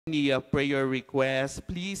any prayer requests,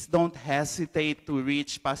 please don't hesitate to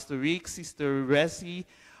reach Pastor Rick, Sister Resi,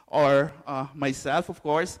 or myself, of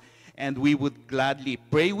course, and we would gladly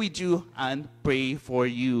pray with you and pray for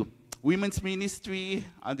you. Women's Ministry,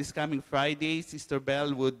 on this coming Friday, Sister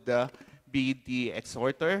Bell would be the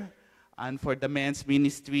exhorter. And for the men's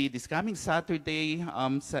ministry, this coming Saturday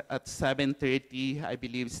at 7:30, I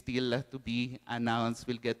believe still to be announced.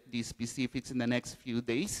 We'll get the specifics in the next few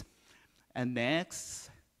days. And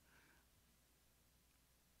next,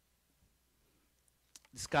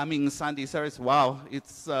 this coming Sunday service, wow,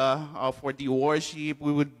 it's for the worship.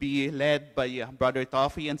 We would be led by Brother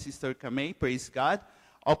Toffee and Sister Kamei, praise God.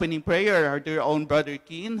 Opening prayer, our dear own Brother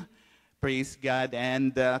Keen. Praise God.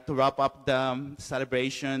 And to wrap up the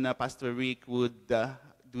celebration, Pastor Rick would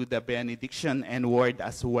do the benediction and word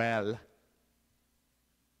as well.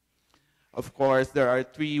 Of course, there are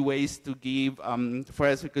three ways to give.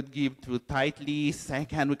 First, we could give through tithely.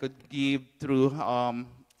 Second, we could give through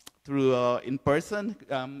in person.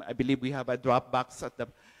 I believe we have a drop box at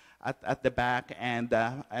the back. And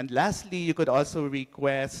lastly, you could also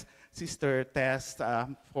request Sister Test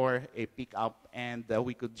for a pickup, and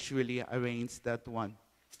we could surely arrange that one.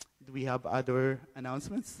 Do we have other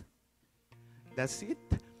announcements? That's it.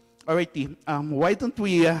 Alrighty. Why don't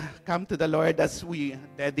we come to the Lord as we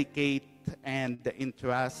dedicate and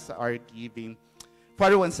entrust our giving?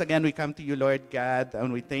 Father, once again, we come to you, Lord God,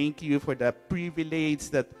 and we thank you for the privilege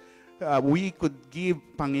that we could give,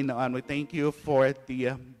 Panginoon. We thank you for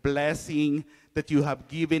the blessing that you have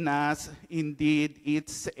given us. Indeed,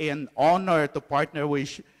 it's an honor to partner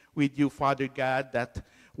with you, Father God, that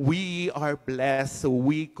we are blessed so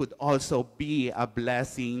we could also be a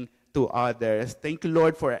blessing to others. Thank you,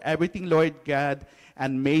 Lord, for everything, Lord God,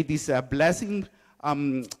 and may this blessing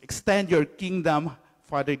extend your kingdom,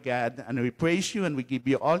 Father God, and we praise you and we give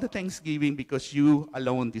you all the thanksgiving because you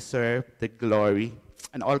alone deserve the glory.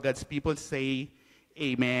 And all God's people say,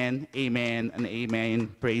 amen, amen, and amen.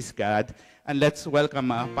 Praise God. And let's welcome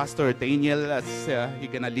Pastor Daniel as he's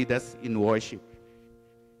going to lead us in worship.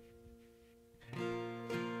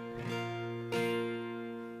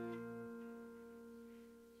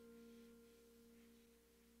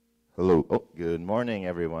 Hello. Oh, good morning,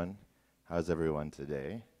 everyone. How's everyone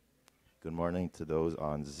today? Good morning to those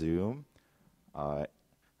on Zoom. I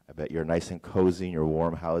bet you're nice and cozy in your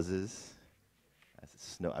warm houses.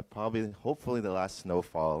 Hopefully the last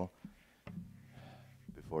snowfall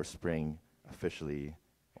before spring officially,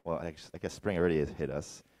 well, I guess spring already has hit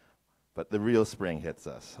us, but the real spring hits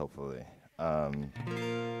us, hopefully.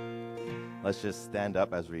 Let's just stand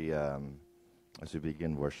up as we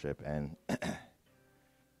begin worship, and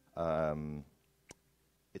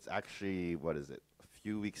it's actually, a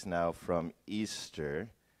few weeks now from Easter,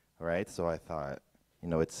 right? So I thought,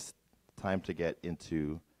 it's time to get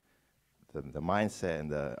into the mindset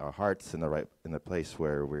and our hearts in the place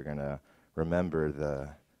where we're gonna remember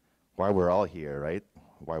why we're all here, right?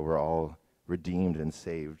 Why we're all redeemed and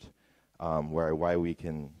saved. Why we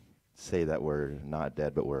can say that we're not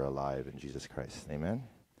dead but we're alive in Jesus Christ. Amen.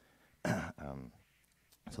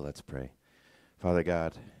 So let's pray. Father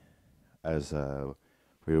God, as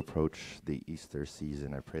we approach the Easter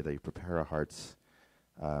season, I pray that you prepare our hearts,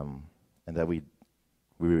 and that we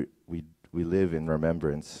live in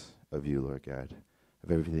remembrance of you, Lord God,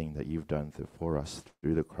 of everything that you've done for us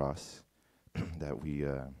through the cross, that we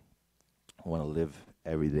want to live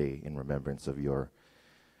every day in remembrance of your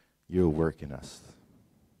work in us.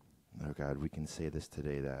 Lord God, we can say this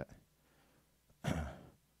today that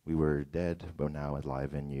we were dead, but now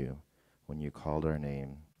alive in you. When you called our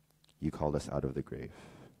name, you called us out of the grave.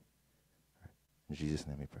 In Jesus'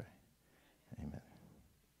 name we pray. Amen.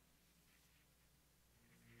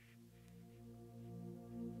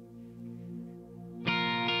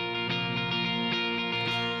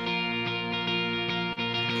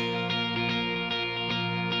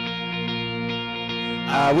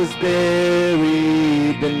 I was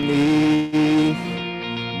buried beneath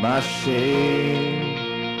my shame.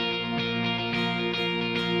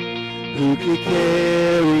 Who could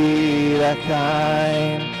carry that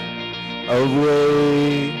kind of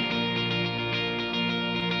weight?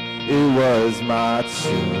 It was my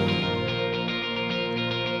tomb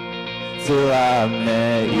till I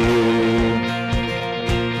met you.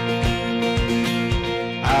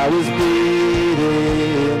 I was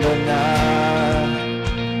beaten but not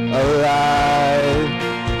alive.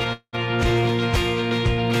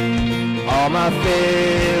 All my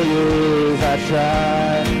failures I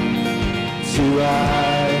tried to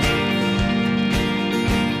hide.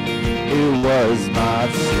 It was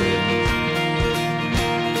my sin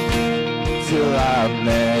till I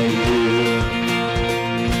met you.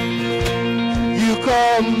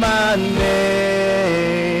 called my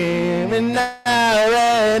name, and I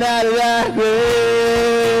ran out of that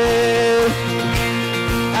grave,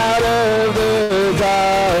 out of the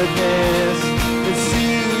darkness, and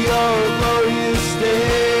see your glorious day.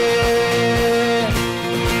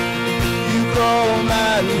 You called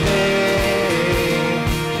my name,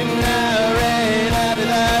 and I ran out of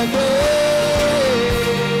that grave,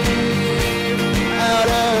 out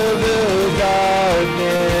of the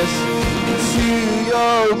darkness, to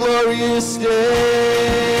your glorious day.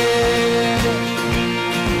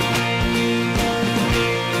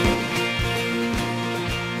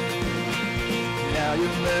 Now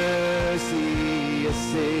your mercy has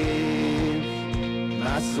saved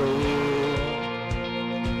my soul.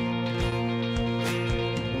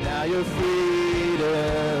 Now your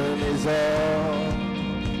freedom is all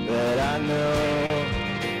that I know.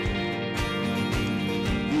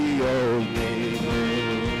 The old made new.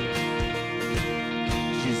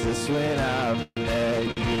 Jesus, when I met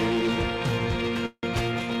you,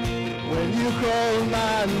 when you called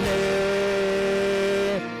my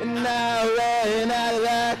name, and I ran out of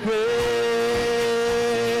that grave,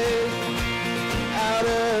 out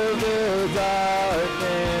of the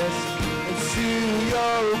darkness, into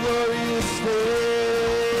your glorious day.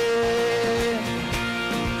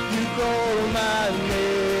 You called my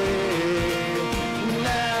name, and I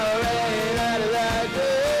ran out of that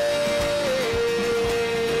grave,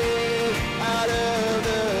 out of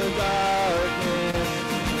the darkness,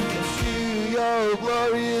 into your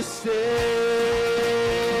glorious day.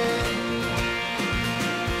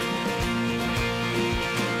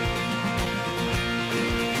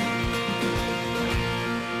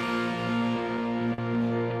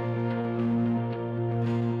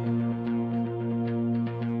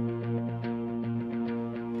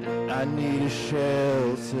 I need a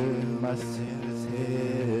shelter, my sin is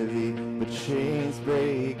heavy, but chains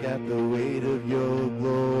break at the weight of your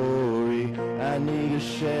glory. I need a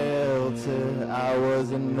shelter, I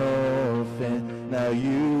was an orphan, now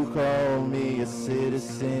you call me a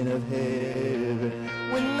citizen of heaven.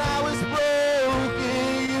 When I was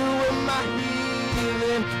broken, you were my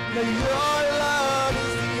healing, now your love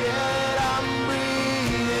is the air I'm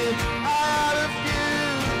breathing. I have a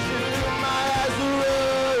future, my eyes are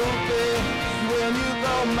open, when you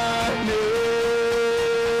call my name,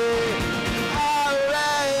 I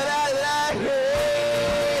ran out of that grave,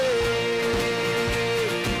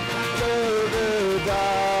 out of the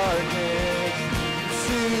darkness,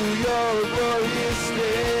 to your glorious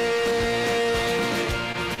day.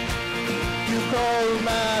 You called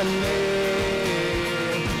my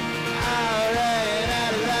name, I ran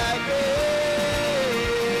out of that grave,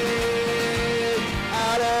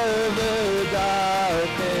 out of the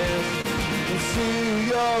darkness, into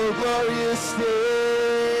your glorious day.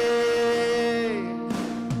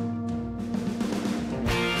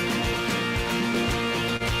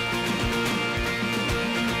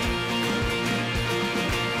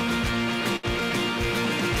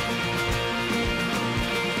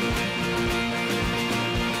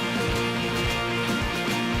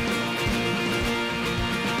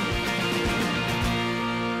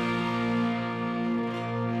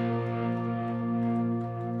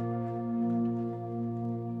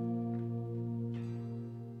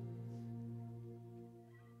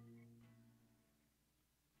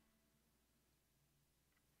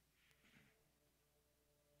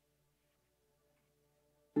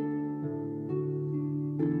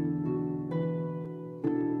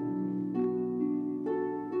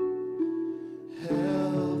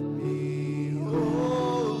 Help me,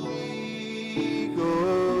 Holy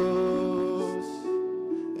Ghost.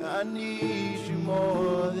 I need you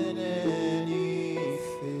more than anything.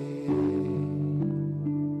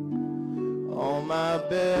 All my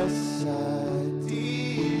best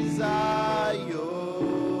ideas are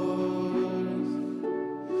yours.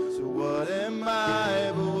 So what am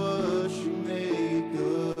I but what you make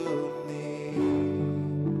of me?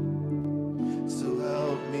 So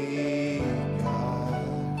help me, God,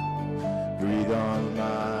 breathe on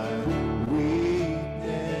my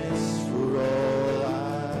weakness, for all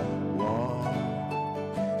I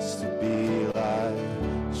want is to be like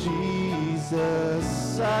Jesus.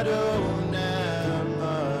 I don't have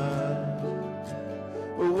much,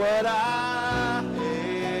 but what I have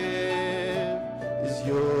is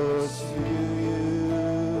yours to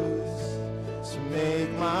use. So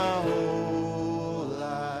make my whole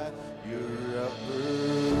life your upper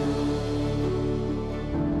room.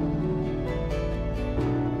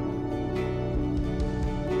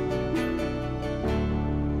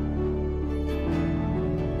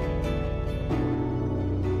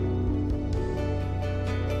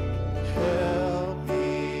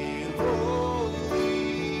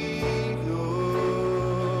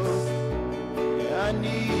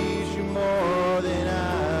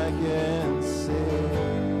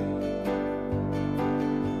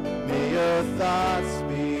 your thoughts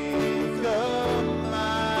become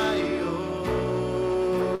my own,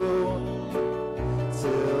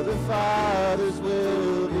 till the Father's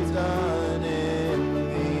will be done in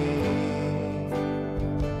me.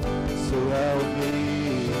 So help me,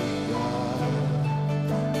 God,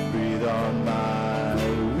 breathe on my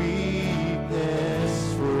weakness,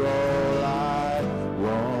 for all I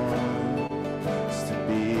want is to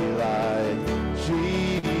be like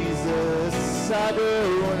Jesus. I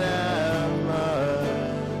don't have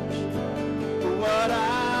much, but what I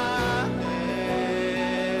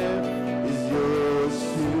have is yours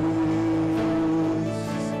to use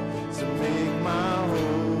to make my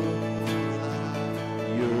whole life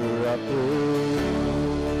your upper.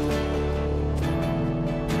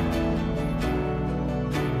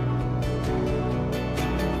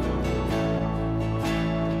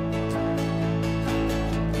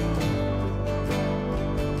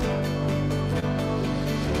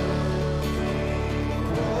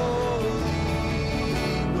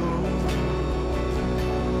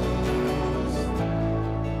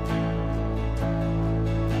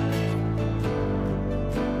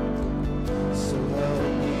 So help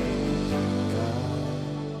me, God,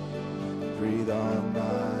 breathe on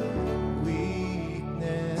my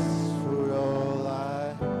weakness, for all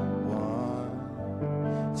I want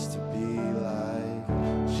is to be like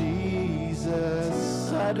Jesus.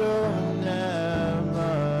 I don't have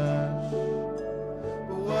much,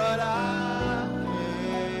 but what I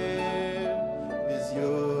have is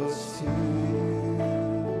yours to use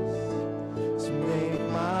to make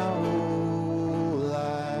my whole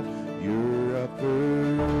life your upper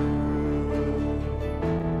room.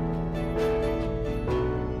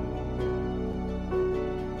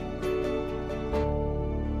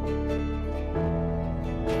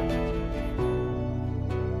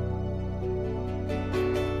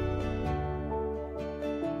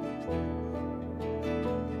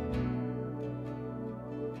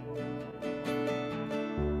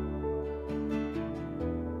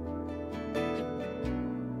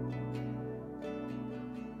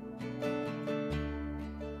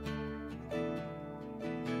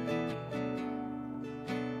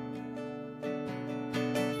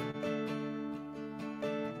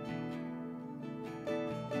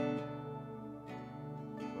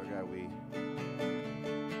 Lord God,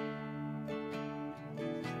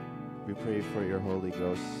 we pray for your Holy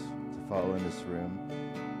Ghost to follow in this room,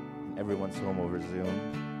 in everyone's home over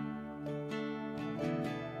Zoom.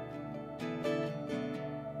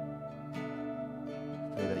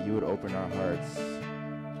 Pray that you would open our hearts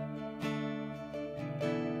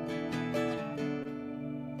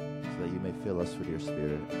so that you may fill us with your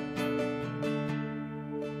Spirit.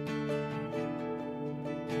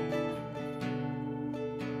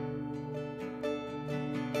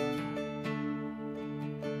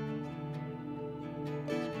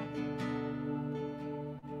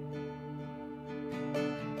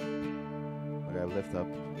 Lord, I lift up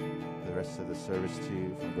the rest of the service to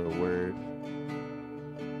you from the Word.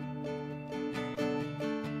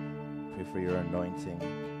 Pray for your anointing,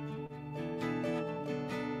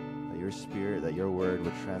 that your Spirit, that your Word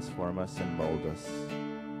would transform us and mold us.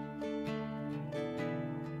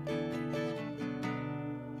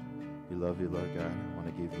 We love you, Lord God. I want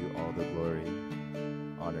to give you all the glory,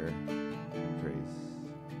 honor, and praise.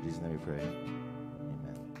 In Jesus' name we pray.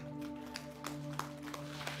 Amen.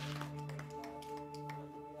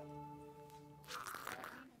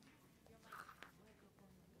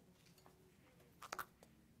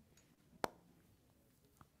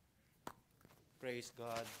 Praise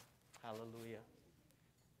God. Hallelujah.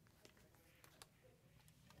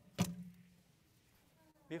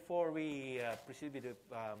 Before we proceed with the,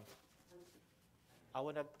 I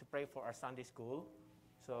would like to pray for our Sunday school.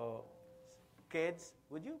 So, kids,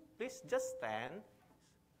 would you please just stand?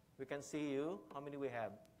 We can see you. How many we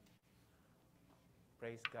have?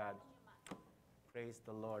 Praise God. Praise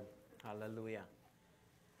the Lord. Hallelujah.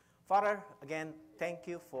 Father, again, thank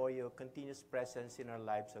you for your continuous presence in our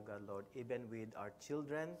lives, O God, Lord. Even with our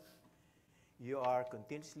children, you are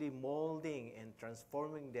continuously molding and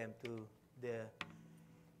transforming them to the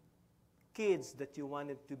kids that you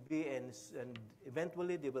wanted to be, and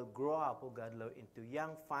eventually they will grow up, oh God, Lord, into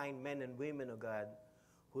young, fine men and women, oh God,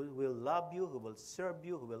 who will love you, who will serve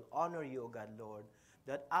you, who will honor you, oh God, Lord.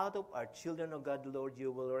 That out of our children, oh God, Lord,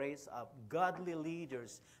 you will raise up godly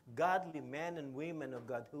leaders, godly men and women, oh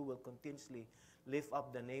God, who will continuously lift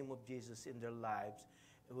up the name of Jesus in their lives.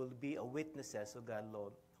 It will be a witnesses, oh God,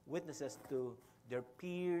 Lord. Witnesses to their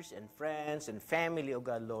peers and friends and family, oh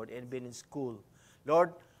God, Lord, and been in school.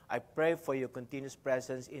 Lord, I pray for your continuous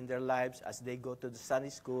presence in their lives as they go to the Sunday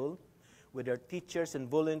school. with our teachers and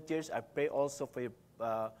volunteers. I pray also for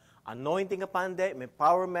your anointing upon them,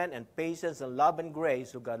 empowerment and patience and love and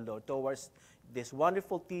grace, O God, Lord, towards these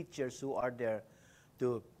wonderful teachers who are there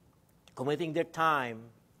to committing their time,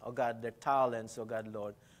 O God, their talents, O God,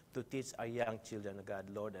 Lord, to teach our young children, O God,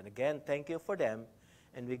 Lord. And again, thank you for them,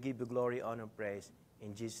 and we give you glory, honor, and praise.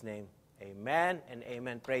 In Jesus' name, amen and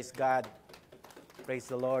amen. Praise God. Praise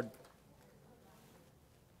the Lord.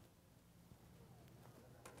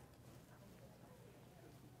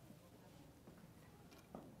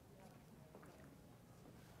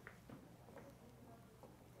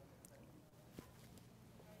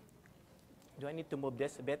 Do I need to move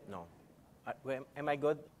this a bit? No. Am I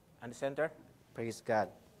good on the center? Praise God.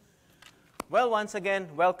 Well, once again,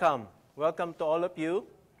 welcome. Welcome to all of you.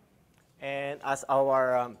 And as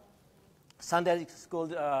our Sunday school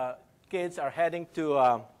kids are heading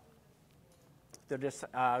to this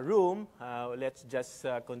room, let's just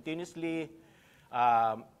continuously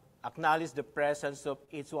acknowledge the presence of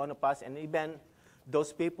each one of us, and even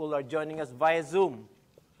those people who are joining us via Zoom.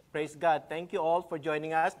 Praise God. Thank you all for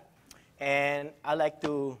joining us. And I'd like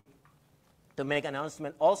to make an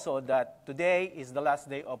announcement also that today is the last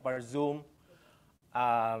day of our Zoom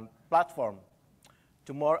platform.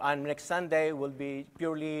 Tomorrow and next Sunday will be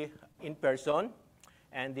purely in person,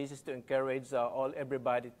 and this is to encourage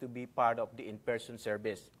everybody to be part of the in-person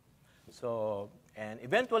service. So, and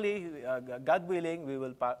eventually, God willing, we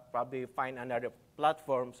will probably find another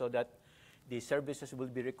platform so that the services will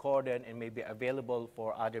be recorded and may be available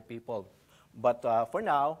for other people. But for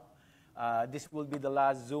now, this will be the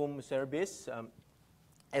last Zoom service.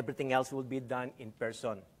 Everything else will be done in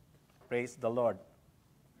person. Praise the Lord.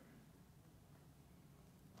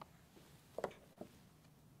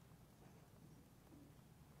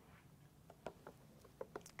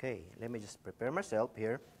 Okay, let me just prepare myself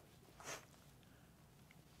here.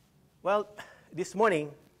 Well, this morning,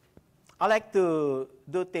 I like to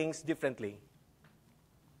do things differently.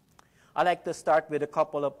 I like to start with a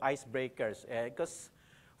couple of icebreakers, because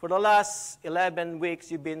for the last 11 weeks,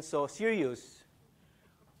 you've been so serious,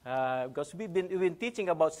 because we've been teaching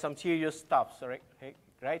about some serious stuff,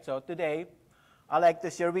 right? So today, I like to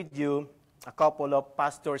share with you a couple of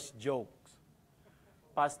pastor's jokes.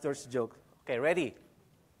 Pastor's jokes. Okay, ready?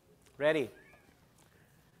 Ready?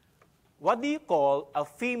 What do you call a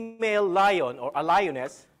female lion or a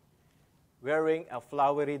lioness wearing a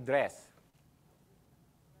flowery dress?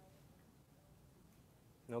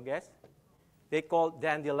 No guess? They call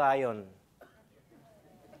dandelion.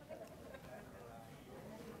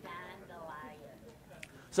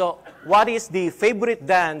 So, what is the favorite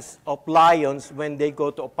dance of lions when they go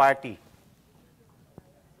to a party?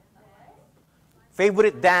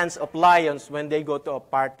 Favorite dance of lions when they go to a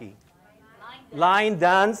party? Line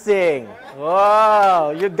dancing.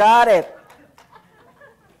 Wow, you got it.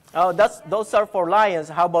 Oh, those are for lions.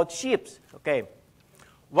 How about sheep? Okay.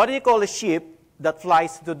 What do you call a sheep that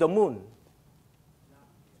flies to the moon?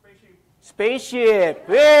 Spaceship.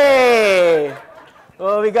 Hey!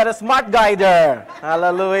 Oh, we got a smart guy there.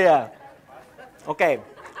 Hallelujah. Okay.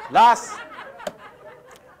 Last.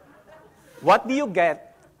 What do you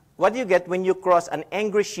get? What do you get when you cross an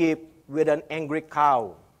angry sheep with an angry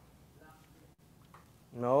cow?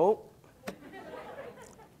 No.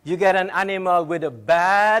 You get an animal with a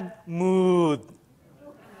bad mood.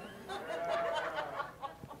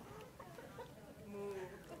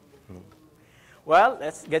 Well,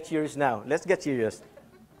 let's get serious now. Let's get serious.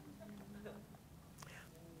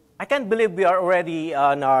 I can't believe we are already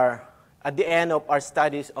at the end of our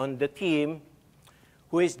studies on the theme,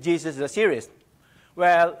 Who is Jesus, the series.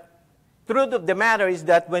 Well, truth of the matter is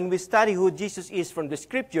that when we study who Jesus is from the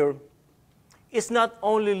Scripture, it's not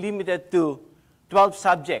only limited to 12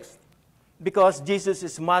 subjects, because Jesus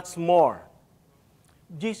is much more.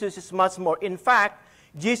 Jesus is much more. In fact,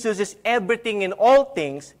 Jesus is everything in all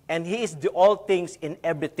things, and He is the all things in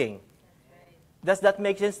everything. Does that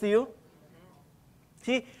make sense to you?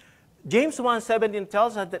 See, James 1:17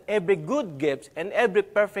 tells us that every good gift and every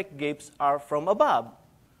perfect gifts are from above.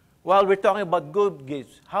 While we're talking about good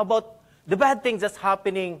gifts, how about the bad things that's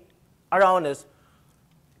happening around us?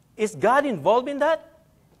 Is God involved in that?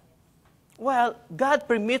 Well, God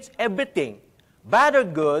permits everything. Bad or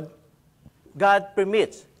good, God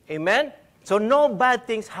permits. Amen? So no bad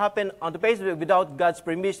things happen on the face of it without God's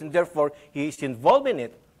permission. Therefore, He is involved in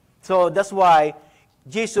it. So that's why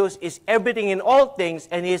Jesus is everything in all things,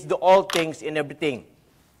 and He is the all things in everything.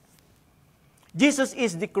 Jesus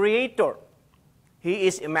is the creator. He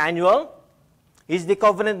is Emmanuel. He is the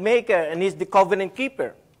covenant maker, and He is the covenant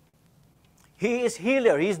keeper. He is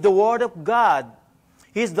healer. He is the Word of God.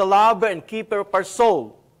 He is the lover and keeper of our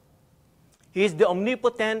soul. He is the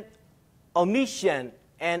omnipotent, omniscient,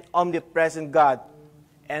 and omnipresent God.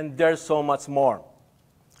 And there's so much more.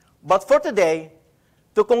 But for today,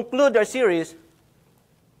 to conclude our series,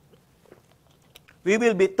 we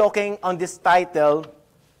will be talking on this title,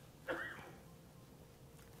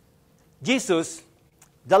 Jesus,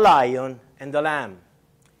 the Lion and the Lamb.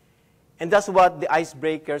 And that's what the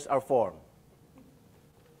icebreakers are for.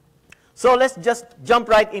 So let's just jump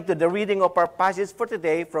right into the reading of our passage for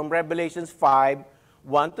today from Revelation 5,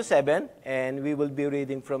 1 to 7. And we will be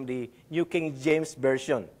reading from the New King James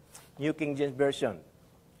Version. New King James Version.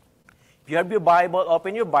 If you have your Bible,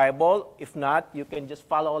 open your Bible. If not, you can just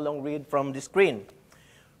follow along, read from the screen.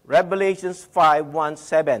 Revelation 5, 1,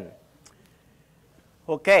 7.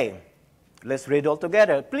 Okay, let's read all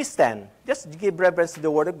together. Please stand. Just give reverence to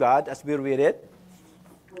the Word of God as we read it.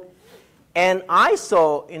 And I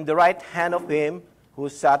saw in the right hand of him who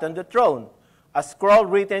sat on the throne a scroll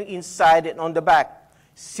written inside and on the back,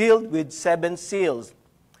 sealed with 7 seals.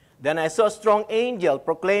 Then I saw a strong angel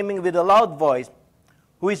proclaiming with a loud voice,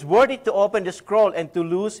 who is worthy to open the scroll and to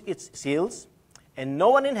loose its seals? And no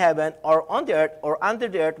one in heaven or on the earth or under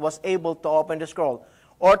the earth was able to open the scroll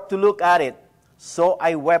or to look at it. So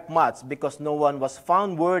I wept much because no one was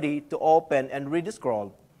found worthy to open and read the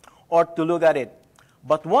scroll or to look at it.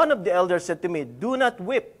 But one of the elders said to me, do not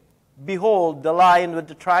weep. Behold, the Lion of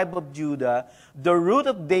the tribe of Judah, the Root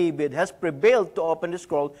of David, has prevailed to open the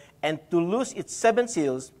scroll and to loose its 7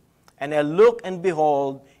 seals. And I looked, and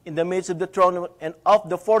behold, in the midst of the throne and of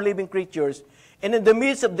the 4 living creatures, and in the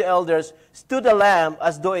midst of the elders, stood a lamb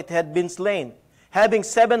as though it had been slain, having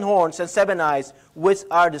 7 horns and 7 eyes, which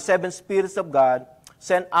are the 7 spirits of God,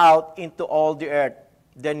 sent out into all the earth.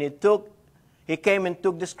 Then he came and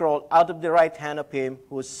took the scroll out of the right hand of him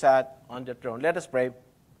who sat on the throne. Let us pray.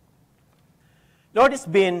 Lord, it's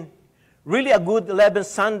been really a good 11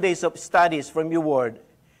 Sundays of studies from your word,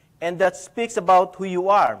 and that speaks about who you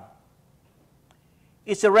are.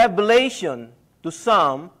 It's a revelation to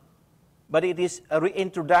some, but it is a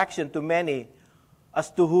reintroduction to many as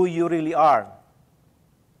to who you really are.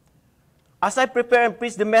 As I prepare and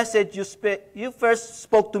preach the message, you first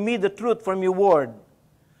spoke to me the truth from your word.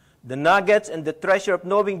 The nuggets and the treasure of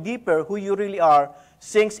knowing deeper who you really are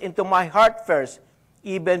sinks into my heart first,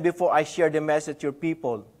 even before I share the message to your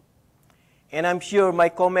people. And I'm sure my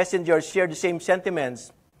co-messengers share the same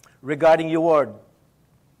sentiments regarding your word.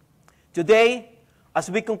 Today, as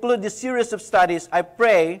we conclude this series of studies, I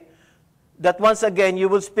pray that once again you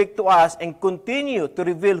will speak to us and continue to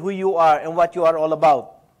reveal who you are and what you are all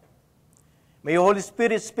about. May your Holy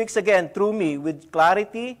Spirit speaks again through me with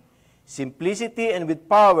clarity, simplicity, and with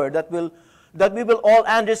power that we will all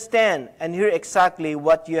understand and hear exactly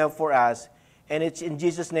what you have for us. And it's in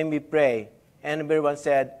Jesus' name we pray. And everyone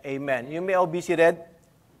said, amen. You may all be seated.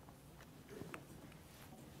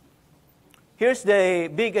 Here's the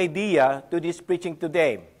big idea to this preaching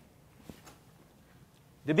today.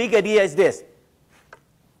 The big idea is this.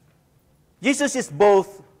 Jesus is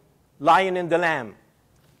both Lion and the Lamb.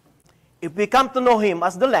 If we come to know him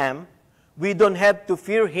as the Lamb, we don't have to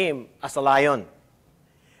fear him as a lion.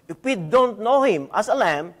 If we don't know him as a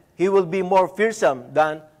lamb, he will be more fearsome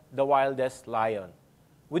than the wildest lion.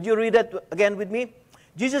 Would you read that again with me?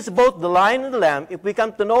 Jesus is both the Lion and the Lamb. If we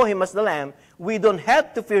come to know him as the Lamb, we don't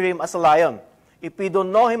have to fear him as a lion. If we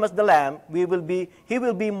don't know him as the Lamb, he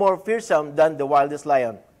will be more fearsome than the wildest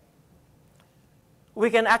lion. We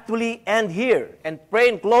can actually end here and pray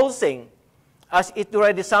in closing, as it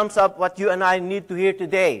already sums up what you and I need to hear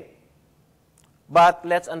today. But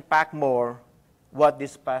let's unpack more what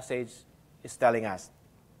this passage is telling us.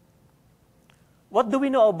 What do we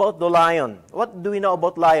know about the lion? What do we know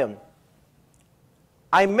about lion?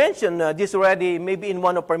 I mentioned this already maybe in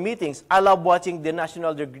one of our meetings. I love watching the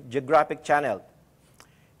National Geographic Channel.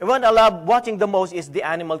 And what I love watching the most is the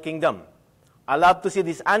animal kingdom. I love to see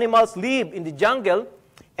these animals live in the jungle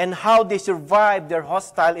and how they survive their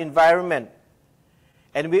hostile environment.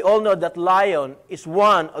 And we all know that lion is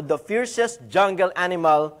one of the fiercest jungle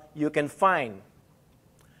animal you can find.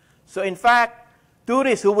 So in fact,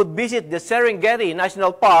 tourists who would visit the Serengeti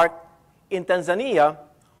National Park in Tanzania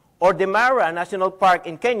or the Mara National Park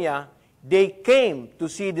in Kenya, they came to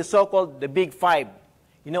see the so-called the Big Five.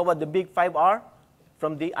 You know what the Big Five are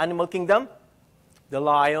from the animal kingdom? The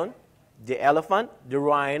lion, the elephant, the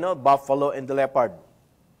rhino, buffalo, and the leopard.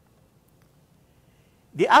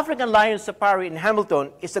 The African Lion Safari in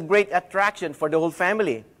Hamilton is a great attraction for the whole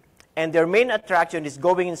family. And their main attraction is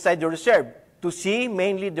going inside the reserve to see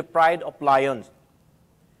mainly the pride of lions.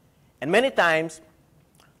 And many times,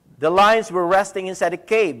 the lions were resting inside a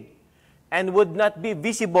cave, and would not be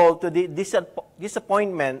visible to the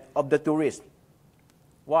disappointment of the tourists.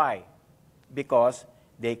 Why? Because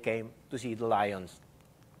they came to see the lions.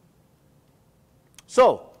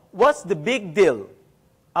 So, what's the big deal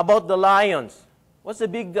about the lions? What's the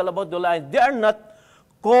big deal about the lions? They are not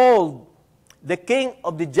called the king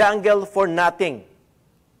of the jungle for nothing.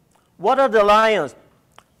 What are the lions?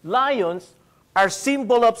 Lions are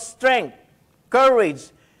symbol of strength,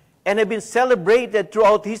 courage, and have been celebrated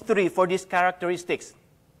throughout history for these characteristics.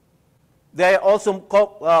 They are also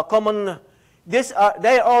common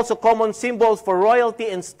symbols for royalty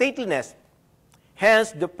and stateliness.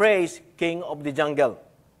 Hence the praise king of the jungle.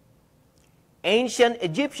 Ancient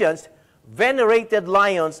Egyptians venerated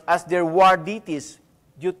lions as their war deities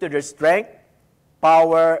due to their strength,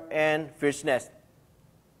 power, and fierceness.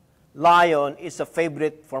 Lion is a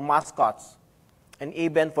favorite for mascots and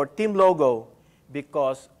even for team logo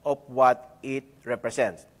because of what it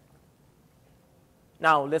represents.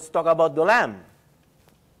 Now, let's talk about the lamb.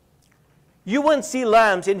 You won't see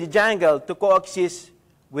lambs in the jungle to coexist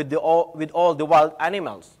with all the wild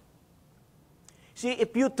animals. See,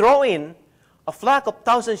 if you throw in a flock of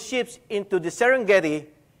 1,000 sheep into the Serengeti,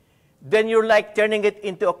 then you're like turning it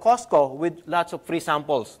into a Costco with lots of free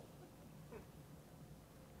samples.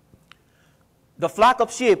 The flock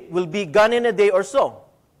of sheep will be gone in a day or so.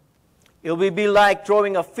 It will be like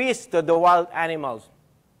throwing a feast to the wild animals.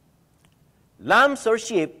 Lambs or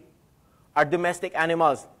sheep are domestic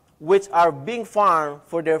animals which are being farmed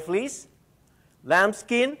for their fleece,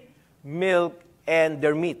 lambskin, milk, and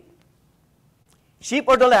their meat. Sheep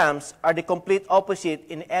or the lambs are the complete opposite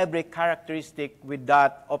in every characteristic with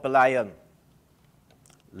that of a lion.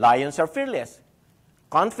 Lions are fearless,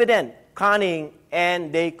 confident, cunning,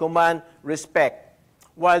 and they command respect.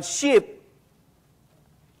 While sheep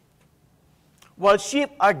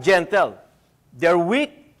are gentle, they're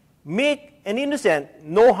weak, meek, and innocent,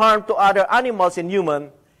 no harm to other animals and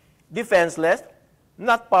human, defenseless,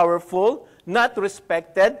 not powerful, not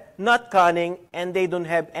respected, not cunning, and they don't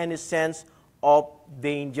have any sense of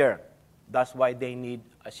danger. That's why they need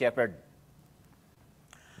a shepherd.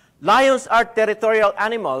 Lions are territorial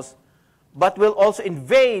animals, but will also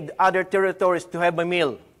invade other territories to have a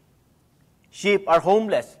meal. Sheep are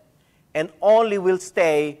homeless and only will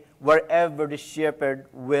stay wherever the shepherd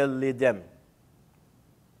will lead them.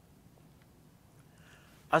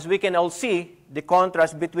 As we can all see, the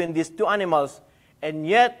contrast between these two animals, and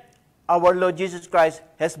yet our Lord Jesus Christ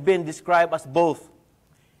has been described as both.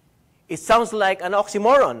 It sounds like an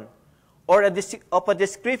oxymoron or a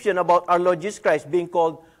description about our Lord Jesus Christ being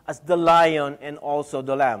called as the lion and also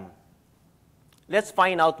the lamb. Let's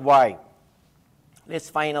find out why. Let's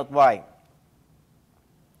find out why.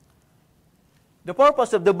 The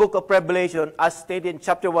purpose of the book of Revelation, as stated in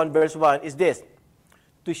chapter 1, verse 1, is this: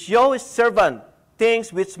 to show his servant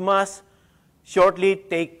things which must shortly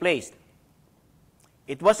take place.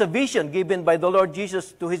 It was a vision given by the Lord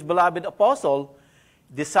Jesus to his beloved apostle,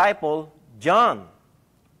 disciple John.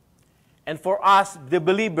 And for us, the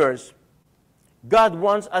believers, God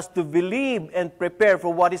wants us to believe and prepare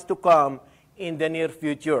for what is to come in the near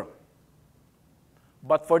future.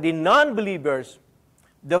 But for the non-believers,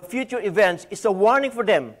 the future events is a warning for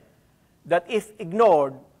them that if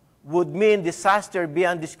ignored would mean disaster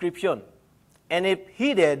beyond description, and if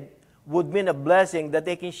heeded would mean a blessing that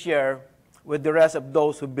they can share with the rest of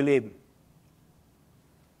those who believe.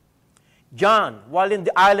 John, while in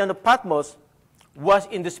the island of Patmos, was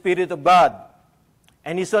in the Spirit of God,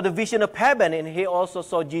 and he saw the vision of heaven, and he also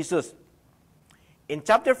saw Jesus. In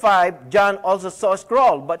chapter 5, John also saw a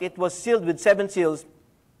scroll, but it was sealed with 7 seals.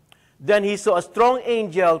 Then he saw a strong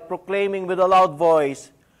angel proclaiming with a loud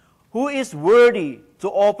voice, "Who is worthy to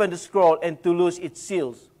open the scroll and to loose its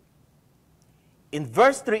seals?" In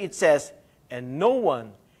verse 3 it says, "And no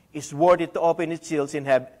one is worthy to open its seals in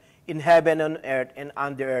heaven, on earth, and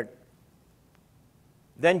under earth."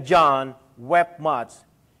 Then John wept much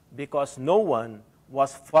because no one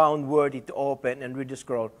was found worthy to open and read the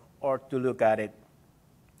scroll or to look at it.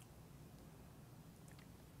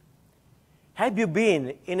 Have you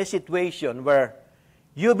been in a situation where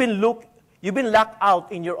you've been locked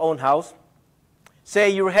out in your own house? Say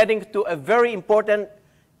you're heading to a very important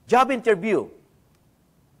job interview.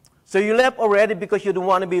 So you left already because you don't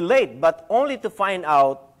want to be late, but only to find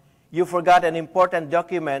out you forgot an important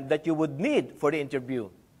document that you would need for the interview.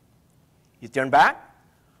 You turn back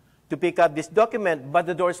to pick up this document, but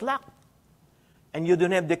the door is locked. And you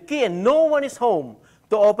don't have the key, and no one is home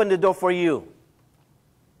to open the door for you.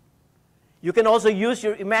 You can also use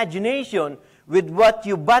your imagination with what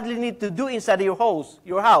you badly need to do inside your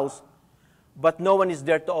house, but no one is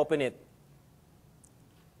there to open it.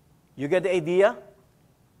 You get the idea?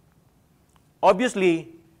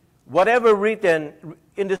 Obviously, whatever written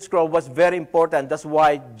in the scroll was very important. That's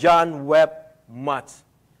why John wept much.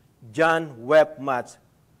 John wept much.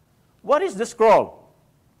 What is the scroll?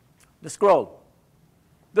 The scroll.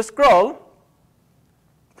 The scroll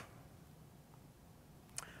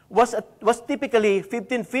was typically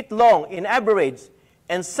 15 feet long in average,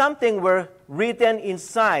 and something were written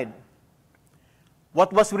inside.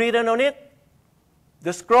 What was written on it?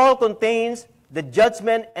 The scroll contains the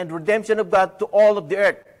judgment and redemption of God to all of the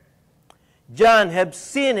earth. John had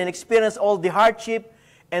seen and experienced all the hardship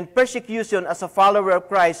and persecution as a follower of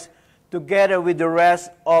Christ together with the rest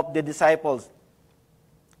of the disciples.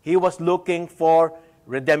 He was looking for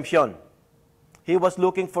redemption. He was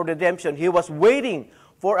looking for redemption. He was waiting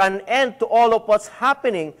for an end to all of what's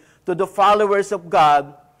happening to the followers of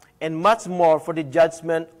God, and much more for the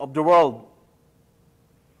judgment of the world.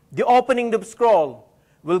 The opening of the scroll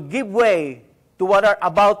will give way to what are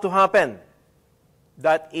about to happen.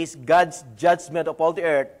 That is God's judgment of all the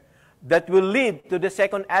earth that will lead to the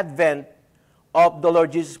second advent of the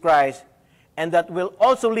Lord Jesus Christ, and that will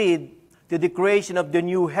also lead to the creation of the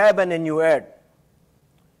new heaven and new earth.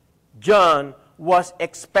 John was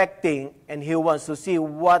expecting, and he wants to see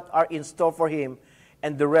what are in store for him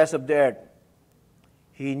and the rest of the earth.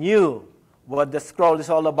 He knew what the scroll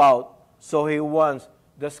is all about, so he wants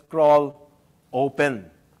the scroll open.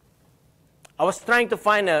 I was trying to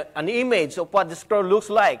find an image of what the scroll looks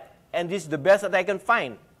like, and this is the best that I can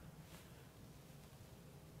find.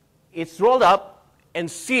 It's rolled up and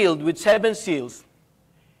sealed with 7 seals.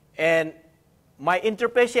 And my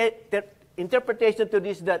interpretation to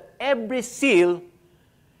this is that every seal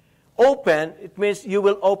open, it means you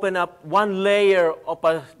will open up one layer of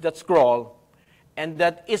that scroll, and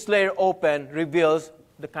that each layer open reveals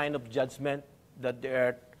the kind of judgment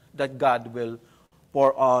that God will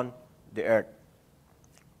pour on the earth.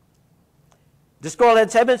 The scroll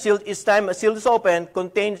had 7 seals. Each time a seal is opened,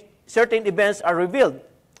 contains certain events are revealed.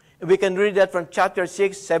 We can read that from chapter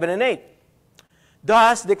 6, 7, and 8.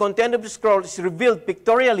 Thus, the content of the scroll is revealed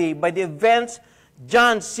pictorially by the events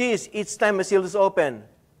John sees each time a seal is opened.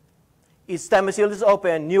 Each time a seal is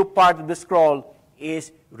opened, new part of the scroll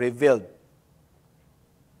is revealed.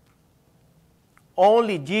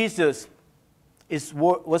 Only Jesus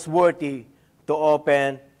was worthy to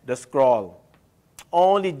open the scroll.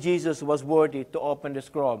 Only Jesus was worthy to open the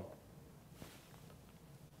scroll.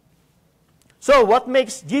 So, what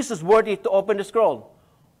makes Jesus worthy to open the scroll?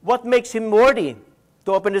 What makes him worthy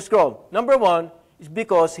to open the scroll? Number one is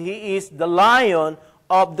because he is the Lion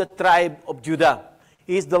of the tribe of Judah.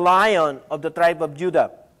 He is the Lion of the tribe of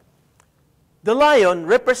Judah. The lion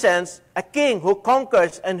represents a king who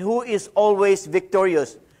conquers and who is always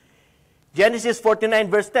victorious. Genesis 49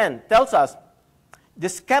 verse 10 tells us, the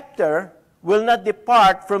scepter will not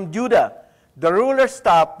depart from Judah. The ruler's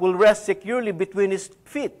staff will rest securely between his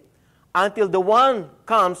feet until the one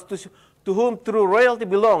comes to whom true royalty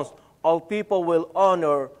belongs. All people will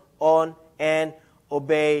honor and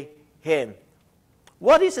obey him.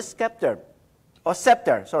 What is a scepter? Or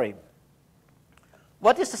scepter, sorry.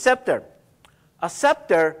 What is a scepter? A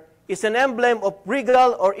scepter is an emblem of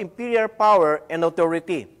regal or imperial power and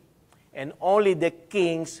authority. And only the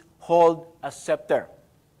kings hold a scepter.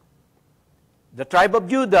 The tribe of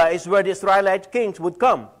Judah is where the Israelite kings would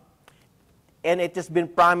come. And it has been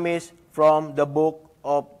promised from the book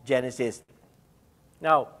of Genesis.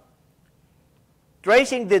 Now,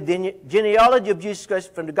 tracing the genealogy of Jesus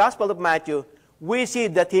Christ from the Gospel of Matthew, we see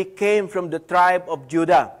that he came from the tribe of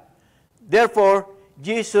Judah. Therefore,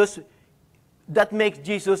 that makes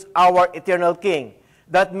Jesus our eternal King.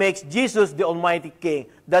 That makes Jesus the Almighty King.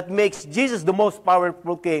 That makes Jesus the most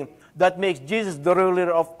powerful King. That makes Jesus the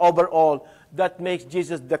ruler over all. That makes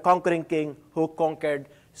Jesus the conquering King who conquered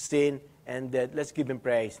sin and death. Let's give him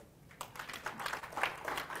praise.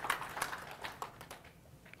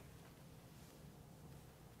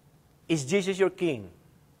 Is Jesus your King?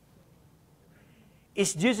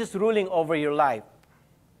 Is Jesus ruling over your life?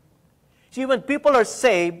 See, when people are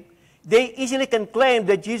saved, they easily can claim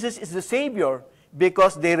that Jesus is the Savior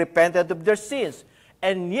because they repented of their sins.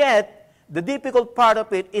 And yet, the difficult part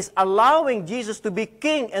of it is allowing Jesus to be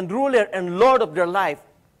King and ruler and Lord of their life.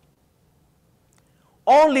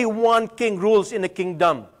 Only one king rules in a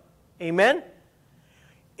kingdom. Amen?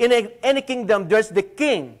 In any kingdom, there's the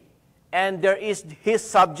king and there is his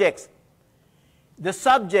subjects. The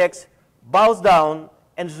subjects bows down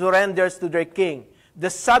and surrenders to their king. The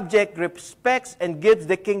subject respects and gives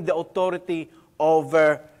the king the authority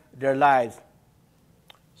over their lives.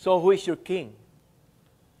 So who is your king?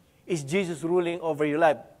 Is Jesus ruling over your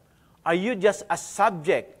life? Are you just a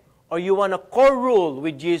subject or you want a core rule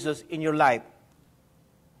with Jesus in your life.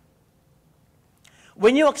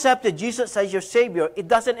 When you accepted Jesus as your Savior, it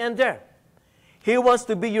doesn't end there. He wants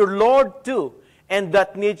to be your Lord too, and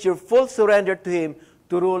that needs your full surrender to Him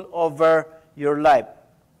to rule over your life.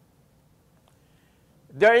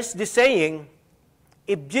 There is this saying,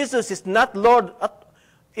 if Jesus is not Lord of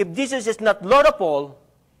all,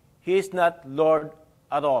 He is not Lord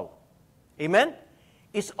at all. Amen?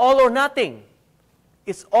 It's all or nothing.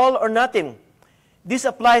 It's all or nothing. This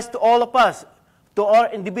applies to all of us, to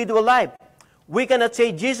our individual life. We cannot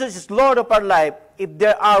say Jesus is Lord of our life if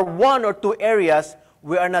there are one or two areas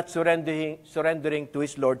we are not surrendering to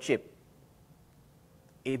His Lordship.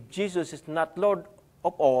 If Jesus is not Lord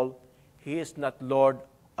of all, He is not Lord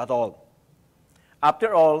at all.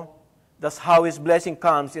 After all, that's how His blessing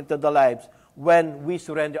comes into the lives when we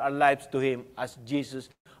surrender our lives to Him as Jesus,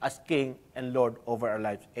 as King and Lord over our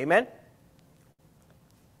lives. Amen?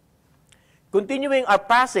 Continuing our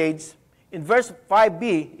passage, in verse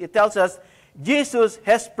 5b, it tells us, Jesus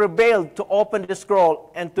has prevailed to open the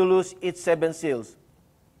scroll and to loose its 7 seals.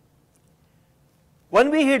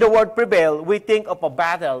 When we hear the word prevail, we think of a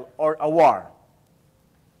battle or a war.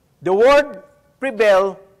 The word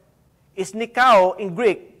prevail is nikao in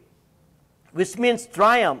Greek, which means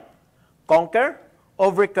triumph, conquer,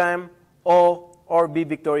 overcome, or be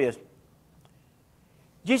victorious.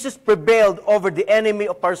 Jesus prevailed over the enemy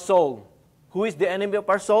of our soul. Who is the enemy of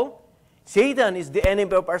our soul? Satan is the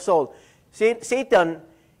enemy of our soul. Satan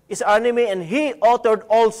is our enemy, and he authored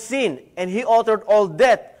all sin, and he authored all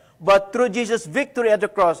death. But through Jesus' victory at the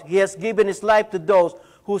cross, He has given His life to those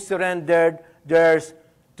who surrendered theirs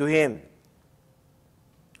to Him.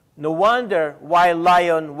 No wonder why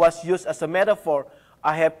lion was used as a metaphor,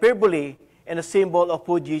 a hyperbole, and a symbol of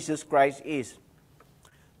who Jesus Christ is.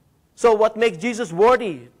 So what makes Jesus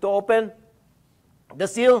worthy to open the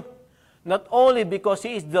seal? Not only because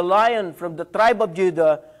He is the lion from the tribe of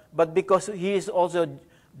Judah, but because He is also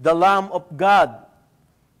the Lamb of God.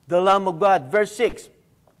 The Lamb of God. Verse 6.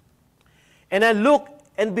 And I looked,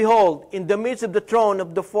 and behold, in the midst of the throne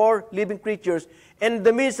of the 4 living creatures, and in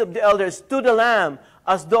the midst of the elders, stood a lamb,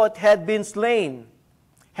 as though it had been slain,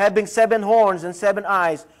 having 7 horns and 7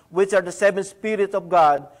 eyes, which are the 7 spirits of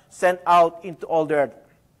God, sent out into all the earth.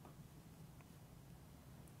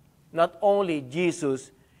 Not only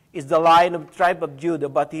Jesus is the Lion of the tribe of Judah,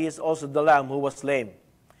 but He is also the Lamb who was slain.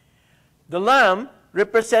 The Lamb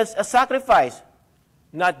represents a sacrifice,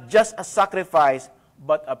 not just a sacrifice,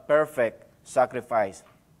 but a perfect sacrifice.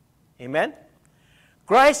 Amen?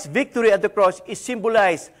 Christ's victory at the cross is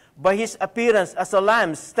symbolized by His appearance as a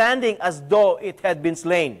lamb standing as though it had been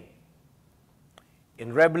slain.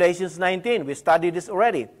 In Revelation 19, we studied this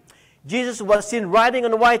already. Jesus was seen riding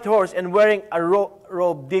on a white horse and wearing a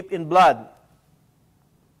robe dipped in blood.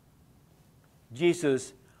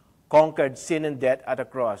 Jesus conquered sin and death at the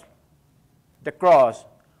cross. The cross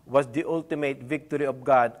was the ultimate victory of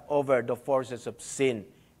God over the forces of sin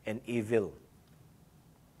and evil.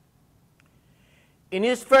 In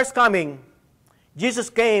His first coming, Jesus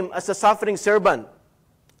came as a suffering servant.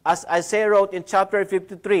 As Isaiah wrote in chapter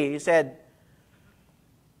 53, he said,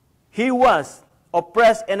 He was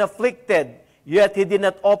oppressed and afflicted, yet He did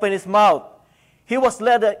not open His mouth. He was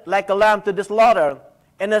led like a lamb to the slaughter,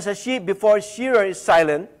 and as a sheep before its shearer is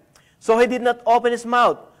silent, so He did not open His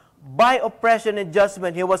mouth. By oppression and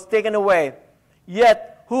judgment He was taken away.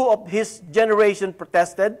 Yet who of His generation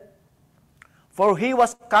protested? For He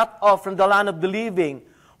was cut off from the land of the living.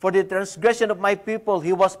 For the transgression of my people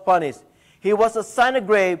He was punished. He was assigned a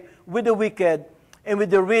grave with the wicked and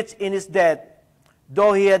with the rich in His death,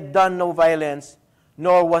 though He had done no violence,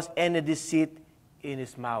 nor was any deceit in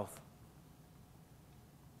His mouth.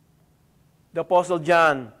 The Apostle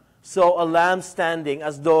John saw a lamb standing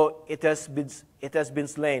as though it has been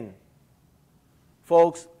slain.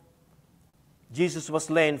 Folks, Jesus was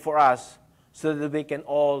slain for us so that we can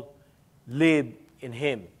all live in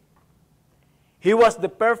Him. He was the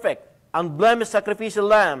perfect, unblemished sacrificial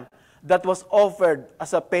lamb that was offered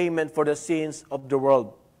as a payment for the sins of the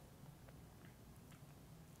world.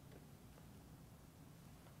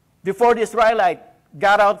 Before the Israelites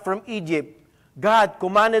got out from Egypt, God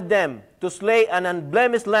commanded them to slay an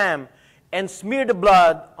unblemished lamb and smear the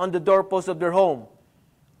blood on the doorposts of their home,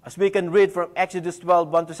 as we can read from Exodus 12,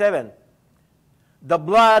 1-7. The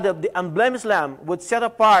blood of the unblemished lamb would set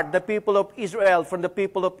apart the people of Israel from the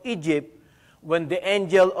people of Egypt when the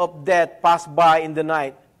angel of death passed by in the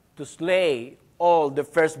night to slay all the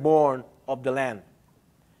firstborn of the land.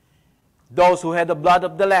 Those who had the blood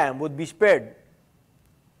of the lamb would be spared.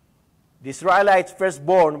 The Israelites'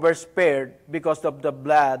 firstborn were spared because of the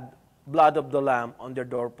blood blood of the Lamb on their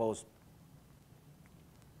doorpost.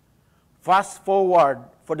 Fast forward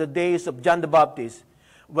for the days of John the Baptist.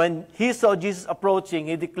 When he saw Jesus approaching,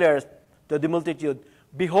 he declares to the multitude,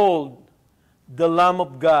 "Behold, the Lamb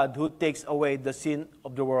of God who takes away the sin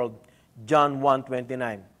of the world." John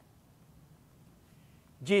 1:29.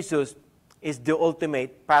 Jesus is the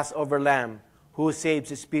ultimate Passover Lamb who saves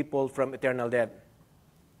his people from eternal death.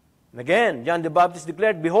 And again, John the Baptist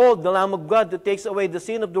declared, "Behold, the Lamb of God who takes away the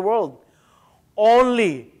sin of the world."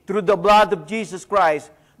 Only through the blood of Jesus Christ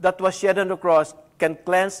that was shed on the cross can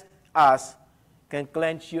cleanse us, can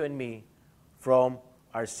cleanse you and me from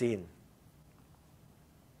our sin.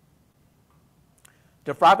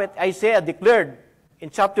 The prophet Isaiah declared in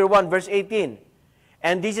chapter 1, verse 18,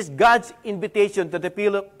 and this is God's invitation to the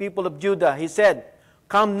people of Judah. He said,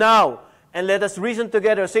 "Come now, and let us reason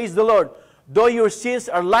together, says the Lord. Though your sins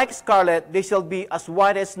are like scarlet, they shall be as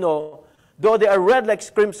white as snow. Though they are red like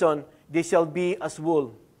crimson, they shall be as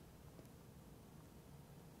wool."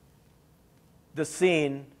 The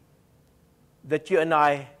sin that you and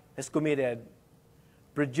I has committed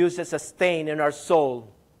produces a stain in our soul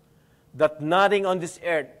that nothing on this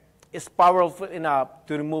earth is powerful enough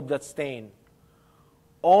to remove that stain.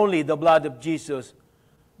 Only the blood of Jesus,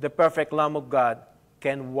 the perfect Lamb of God,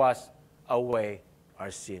 can wash away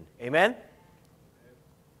our sin. Amen?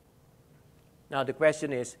 Now the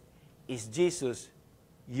question is Jesus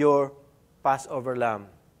your Passover Lamb?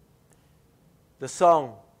 The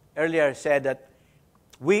song earlier said that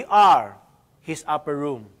we are His upper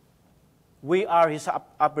room. We are His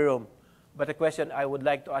upper room. But the question I would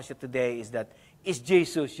like to ask you today is that, is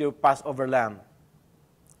Jesus your Passover Lamb?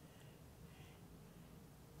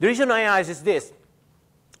 The reason I ask is this,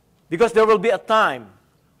 because there will be a time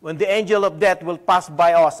when the angel of death will pass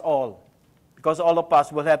by us all, because all of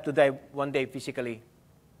us will have to die one day physically.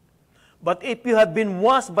 But if you have been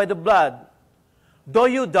washed by the blood, though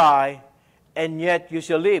you die, and yet you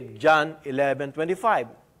shall live. John 11:25.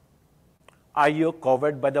 Are you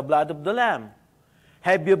covered by the blood of the Lamb?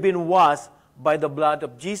 Have you been washed by the blood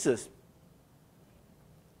of Jesus?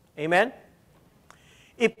 Amen?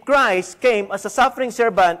 If Christ came as a suffering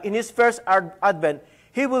servant in His first advent,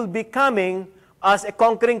 He will be coming as a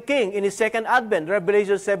conquering king in His second advent,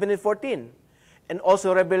 Revelation 7:14, and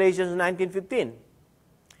also Revelation 19:15.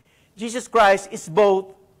 Jesus Christ is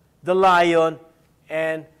both the lion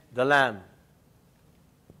and the lamb.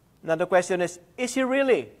 Now the question is He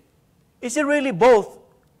really? Is He really both?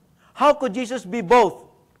 How could Jesus be both?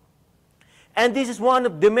 And this is one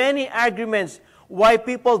of the many arguments why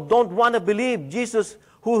people don't want to believe Jesus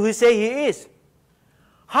who He say He is.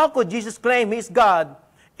 How could Jesus claim He is God,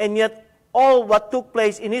 and yet all what took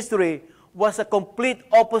place in history was a complete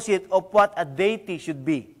opposite of what a deity should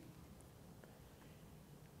be?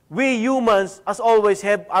 We humans, as always,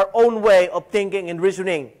 have our own way of thinking and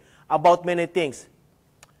reasoning about many things.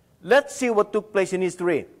 Let's see what took place in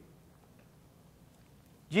history.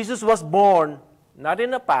 Jesus was born not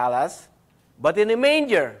in a palace, but in a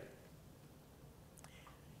manger.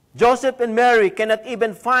 Joseph and Mary cannot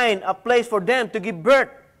even find a place for them to give birth,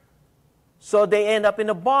 so they end up in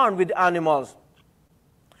a barn with animals.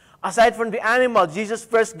 Aside from the animals, Jesus'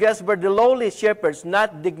 first guests were the lowly shepherds,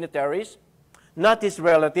 not dignitaries, not His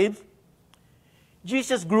relatives.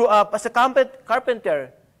 Jesus grew up as a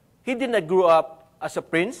carpenter. He did not grow up as a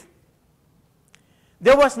prince.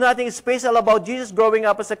 There was nothing special about Jesus growing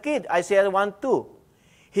up as a kid. Isaiah 1:2.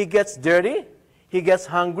 He gets dirty. He gets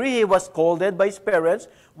hungry. He was scolded by his parents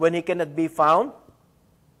when he cannot be found.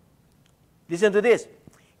 Listen to this.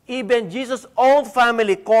 Even Jesus' own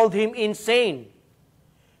family called Him insane.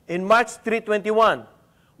 In Mark 3:21,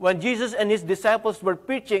 when Jesus and His disciples were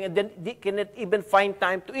preaching and then they cannot even find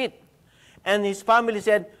time to eat, and His family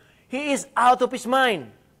said, "He is out of His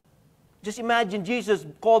mind." Just imagine Jesus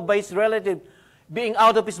called by His relative being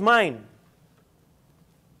out of His mind.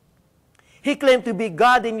 He claimed to be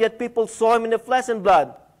God, and yet people saw Him in the flesh and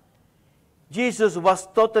blood. Jesus was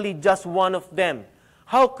totally just one of them.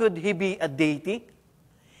 How could He be a deity?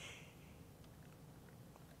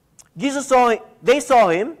 They saw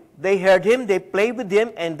Him, they heard Him, they played with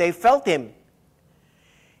Him, and they felt Him.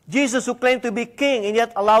 Jesus, who claimed to be king and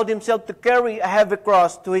yet allowed Himself to carry a heavy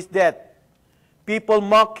cross to His death. People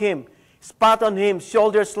mock Him, spat on Him,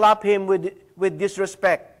 shoulder slap Him with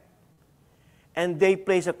disrespect. And they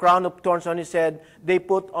place a crown of thorns on His head. They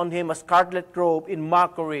put on Him a scarlet robe in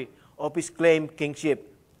mockery of His claimed kingship.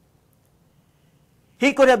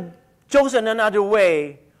 He could have chosen another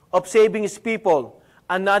way of saving His people,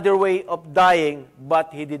 another way of dying,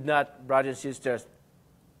 but He did not, brothers and sisters.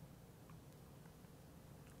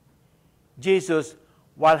 Jesus,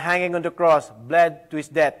 while hanging on the cross, bled to His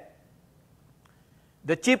death.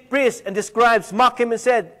 The chief priests and the scribes mocked him and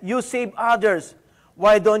said, "You save others.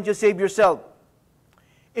 Why don't you save yourself?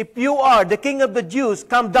 If you are the king of the Jews,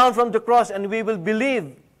 come down from the cross and we will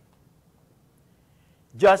believe."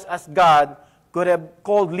 Just as God could have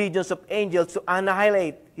called legions of angels to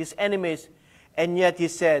annihilate his enemies, and yet he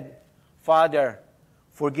said, "Father,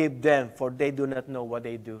 forgive them, for they do not know what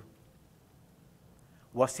they do."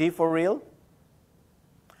 Was he for real?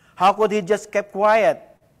 How could he just keep quiet?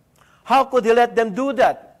 How could he let them do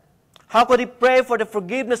that? How could he pray for the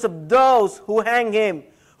forgiveness of those who hang him,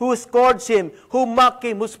 who scourge him, who mock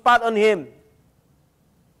him, who spat on him?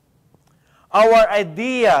 Our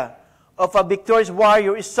idea of a victorious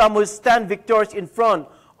warrior is someone who stands victorious in front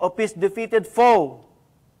of his defeated foe.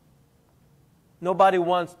 Nobody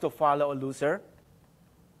wants to follow a loser.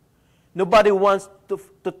 Nobody wants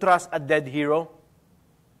to trust a dead hero.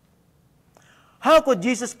 How could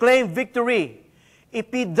Jesus claim victory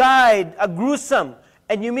if he died a gruesome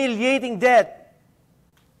and humiliating death?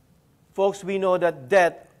 Folks, we know that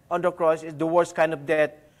death on the cross is the worst kind of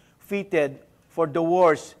death, fitted for the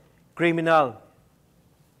worst criminal.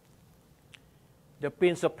 The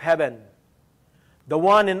Prince of Heaven, the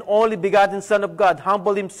one and only begotten Son of God,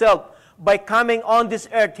 humbled himself by coming on this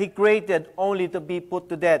earth he created only to be put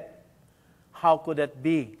to death. How could that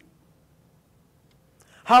be?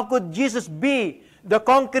 How could Jesus be the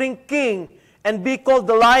conquering king and be called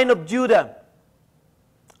the Lion of Judah?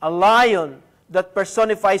 A lion that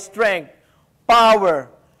personifies strength, power,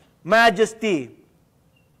 majesty,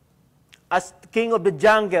 as king of the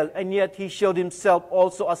jungle, and yet he showed himself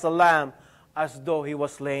also as a lamb, as though he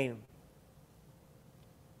was slain.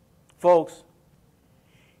 Folks,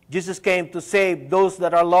 Jesus came to save those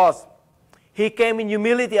that are lost. He came in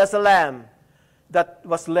humility as a lamb that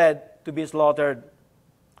was led to be slaughtered.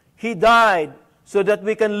 He died so that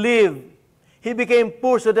we can live. He became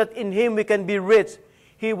poor so that in him we can be rich.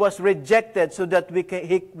 He was rejected so that we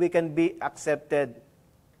can be accepted.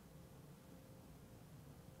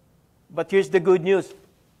 But here's the good news.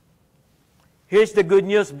 Here's the good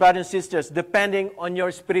news, brothers and sisters, depending on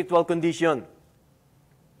your spiritual condition.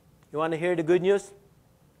 You want to hear the good news?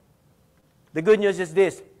 The good news is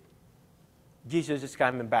this: Jesus is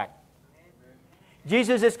coming back.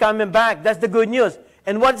 Jesus is coming back. That's the good news.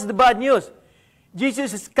 And what's the bad news?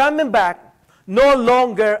 Jesus is coming back no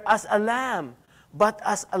longer as a lamb, but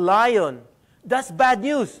as a lion. That's bad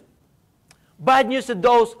news. Bad news to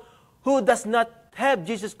those who does not have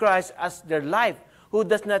Jesus Christ as their life, who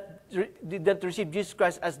did not receive Jesus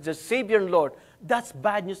Christ as their Savior and Lord. That's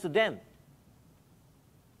bad news to them.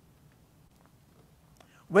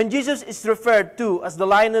 When Jesus is referred to as the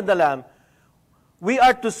Lion and the Lamb, we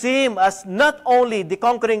are to see him as not only the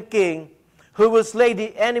conquering king who will slay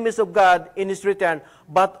the enemies of God in his return,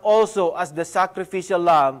 but also as the sacrificial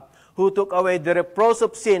lamb who took away the reproach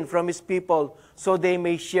of sin from his people so they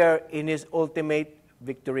may share in his ultimate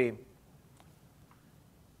victory.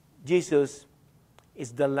 Jesus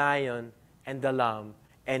is the Lion and the Lamb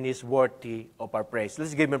and is worthy of our praise.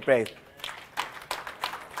 Let's give him praise.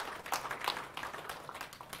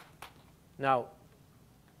 Now,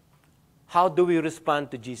 how do we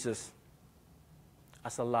respond to Jesus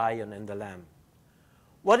as a lion and the lamb?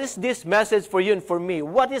 What is this message for you and for me?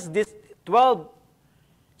 What is this 12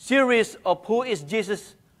 series of who is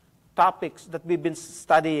Jesus topics that we've been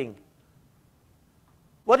studying?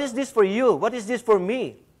 What is this for you? What is this for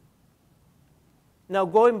me? Now,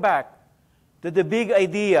 going back to the big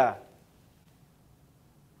idea,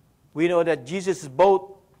 we know that Jesus is both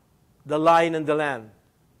the lion and the lamb.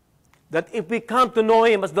 That if we come to know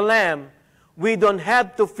him as the lamb, we don't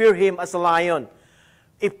have to fear him as a lion.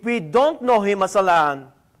 If we don't know him as a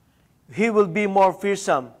lamb, he will be more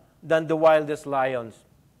fearsome than the wildest lions.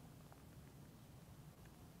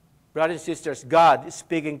 Brothers and sisters, God is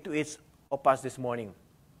speaking to each of us this morning.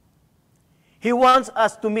 He wants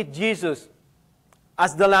us to meet Jesus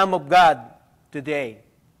as the Lamb of God today.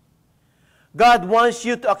 God wants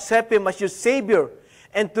you to accept him as your Savior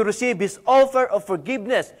and to receive his offer of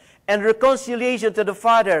forgiveness and reconciliation to the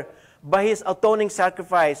Father by his atoning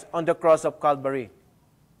sacrifice on the cross of Calvary.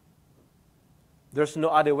 There's no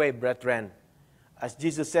other way, brethren. As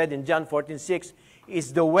Jesus said in John 14:6, he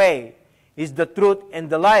is the way, he is the truth, and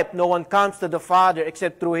the life. No one comes to the Father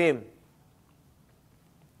except through him.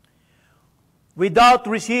 Without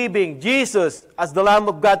receiving Jesus as the Lamb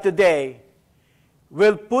of God today,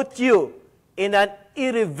 will put you in an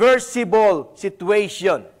irreversible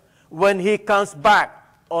situation when he comes back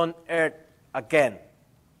on earth again.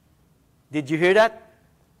 Did you hear that?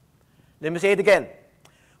 Let me say it again.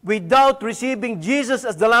 Without receiving Jesus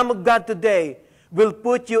as the Lamb of God today, will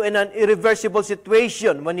put you in an irreversible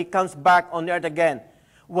situation when he comes back on earth again.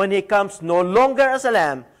 when he comes no longer as a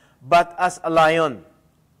lamb, but as a lion.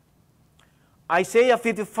 Isaiah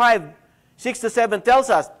 55, 6-7 tells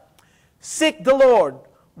us, seek the Lord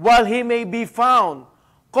while he may be found.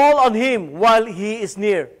 Call on him while he is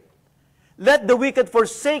near. Let the wicked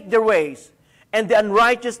forsake their ways, and the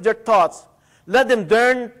unrighteous their thoughts. Let them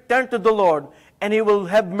turn to the Lord, and he will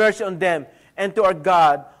have mercy on them, and to our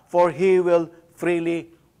God, for he will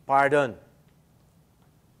freely pardon.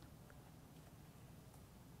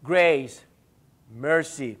 Grace,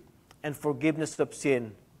 mercy, and forgiveness of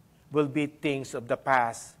sin will be things of the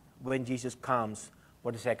past when Jesus comes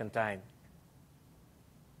for the second time.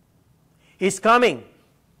 He's coming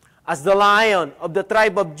as the Lion of the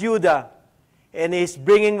tribe of Judah, and he's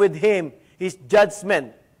bringing with him his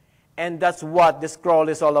judgment. And that's what the scroll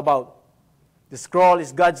is all about. The scroll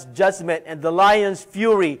is God's judgment and the lion's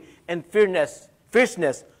fury and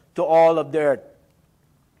fierceness to all of the earth.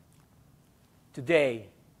 Today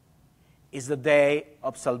is the day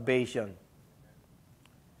of salvation.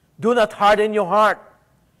 Do not harden your heart.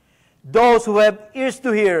 Those who have ears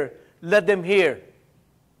to hear, let them hear.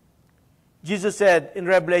 Jesus said in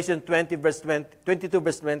Revelation 22, verse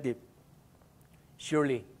 20,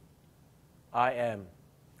 surely I am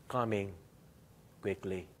coming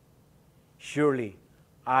quickly. Surely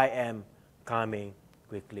I am coming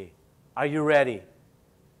quickly. Are you ready?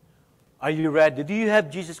 Are you ready? Do you have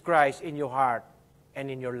Jesus Christ in your heart and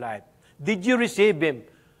in your life? Did you receive him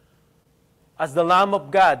as the Lamb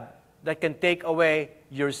of God that can take away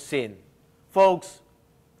your sin? Folks,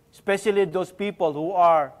 especially those people who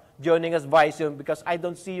are joining us via Zoom, because I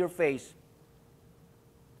don't see your face.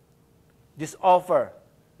 This offer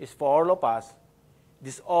is for all of us.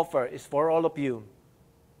 This offer is for all of you.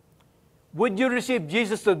 Would you receive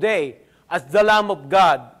Jesus today as the Lamb of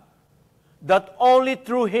God, that only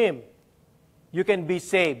through him you can be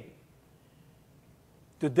saved?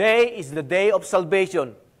 Today is the day of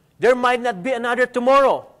salvation. There might not be another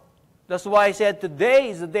tomorrow. That's why I said today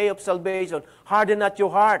is the day of salvation. Harden not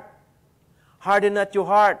your heart. Harden not your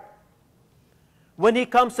heart. When he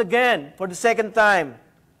comes again for the second time,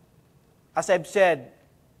 as I've said,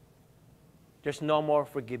 there's no more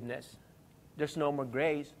forgiveness. There's no more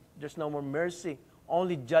grace. There's no more mercy.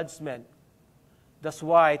 Only judgment. That's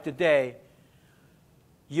why today,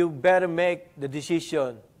 you better make the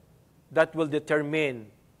decision that will determine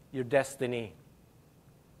your destiny.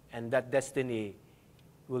 And that destiny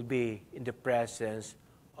will be in the presence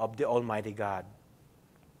of the Almighty God.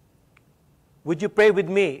 Would you pray with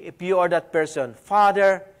me if you are that person?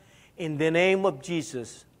 Father, in the name of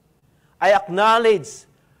Jesus, I acknowledge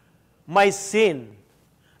my sin.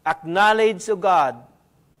 Acknowledge, O God,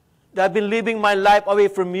 that I've been living my life away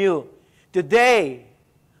from you. Today,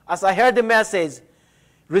 as I heard the message,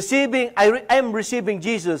 I am receiving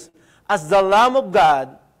Jesus as the Lamb of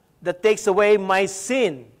God that takes away my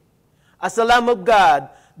sin. As the Lamb of God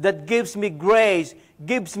that gives me grace,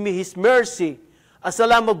 gives me his mercy. As the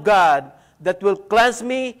Lamb of God that will cleanse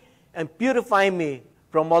me and purify me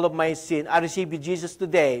from all of my sin. I receive you, Jesus,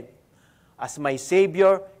 today as my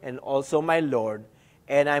Savior and also my Lord.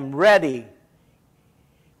 And I'm ready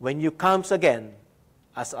when you comes again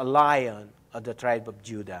as a Lion of the tribe of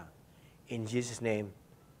Judah. In Jesus' name,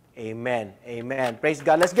 amen. Amen. Praise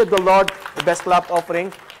God. Let's give the Lord the best clap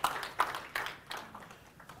offering.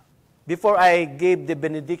 Before I give the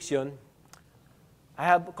benediction, I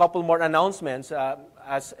have a couple more announcements.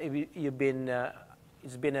 As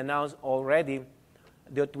it's been announced already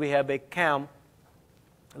that we have a camp.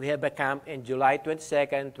 We have a camp in July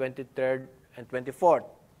 22nd, 23rd, and 24th.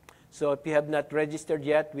 So if you have not registered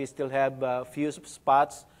yet, we still have a few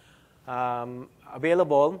spots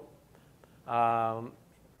available.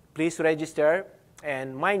 Please register.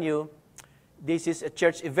 And mind you, this is a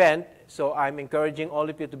church event, so I'm encouraging all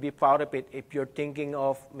of you to be part of it. If you're thinking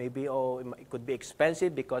of maybe, it could be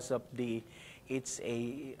expensive because of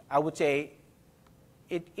I would say,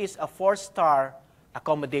 it is a 4-star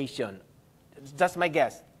accommodation. That's my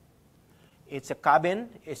guess. It's a cabin.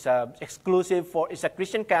 It's it's a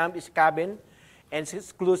Christian camp. It's a cabin, and it's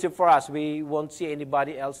exclusive for us. We won't see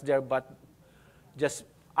anybody else there but just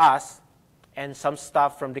us and some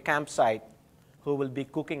staff from the campsite who will be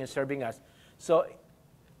cooking and serving us. So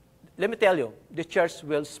let me tell you, the church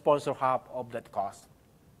will sponsor half of that cost.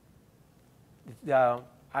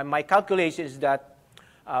 My calculation is that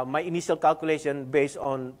my initial calculation based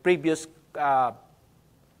on previous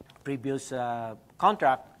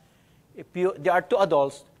contract, if there are 2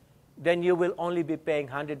 adults, then you will only be paying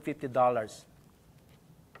 $150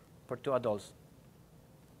 for 2 adults.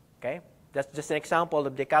 Okay? That's just an example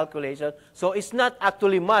of the calculation. So it's not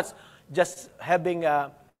actually much just having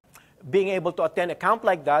being able to attend a camp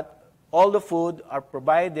like that, all the food are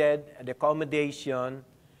provided, the accommodation,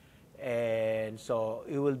 and so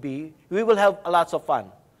we will have lots of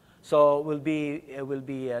fun. So it will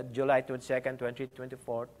be July 22nd,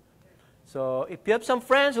 2024. So if you have some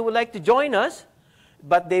friends who would like to join us,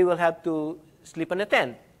 but they will have to sleep in a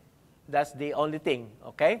tent. That's the only thing,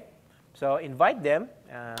 okay? So invite them.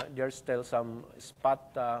 There's still some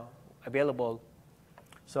spot available.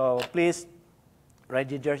 So please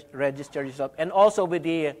register yourself. And also with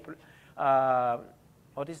the,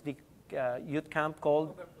 what is the youth camp called?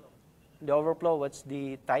 Overflow. The Overflow, what's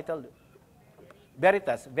the title?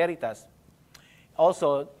 Veritas.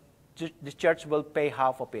 Also, the church will pay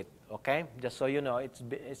half of it, okay? Just so you know,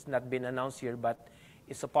 it's not been announced here, but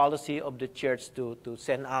it's a policy of the church to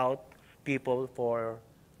send out people for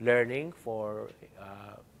learning, for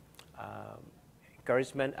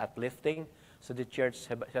encouragement, uplifting. So the church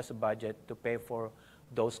has a budget to pay for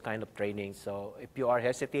those kind of trainings. So if you are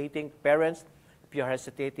hesitating, parents, if you are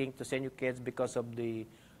hesitating to send your kids because of the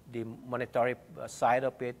monetary side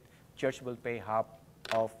of it, church will pay half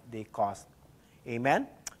of the cost. Amen?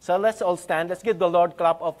 So let's all stand. Let's give the Lord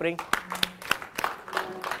clap offering.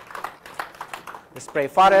 Let's pray.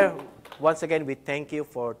 Father, once again, we thank you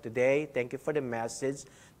for today. Thank you for the message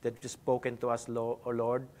that you've spoken to us,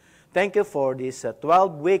 Lord. Thank you for these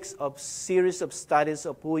 12 weeks of series of studies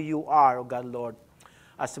of who you are, O God, Lord.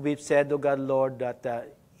 As we've said, O God, Lord,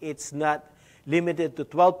 that it's not limited to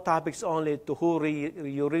 12 topics only to who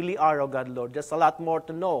you really are, O God, Lord. There's a lot more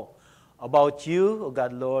to know about you, O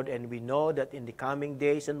God, Lord, and we know that in the coming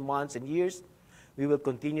days and months and years, you will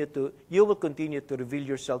continue to reveal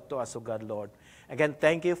yourself to us, O God, Lord. Again,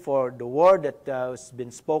 thank you for the word that has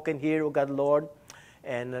been spoken here, O God, Lord,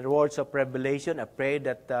 and the words of revelation. I pray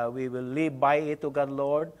that we will live by it, O God,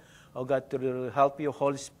 Lord. O God, to help you,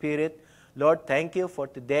 Holy Spirit. Lord, thank you for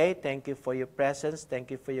today. Thank you for your presence.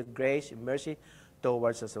 Thank you for your grace and mercy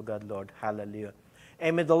towards us, O God, Lord. Hallelujah.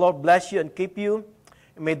 And may the Lord bless you and keep you.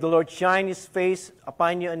 May the Lord shine his face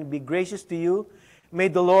upon you and be gracious to you. May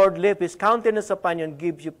the Lord lift his countenance upon you and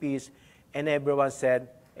give you peace. And everyone said,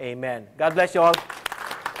 Amen. God bless you all.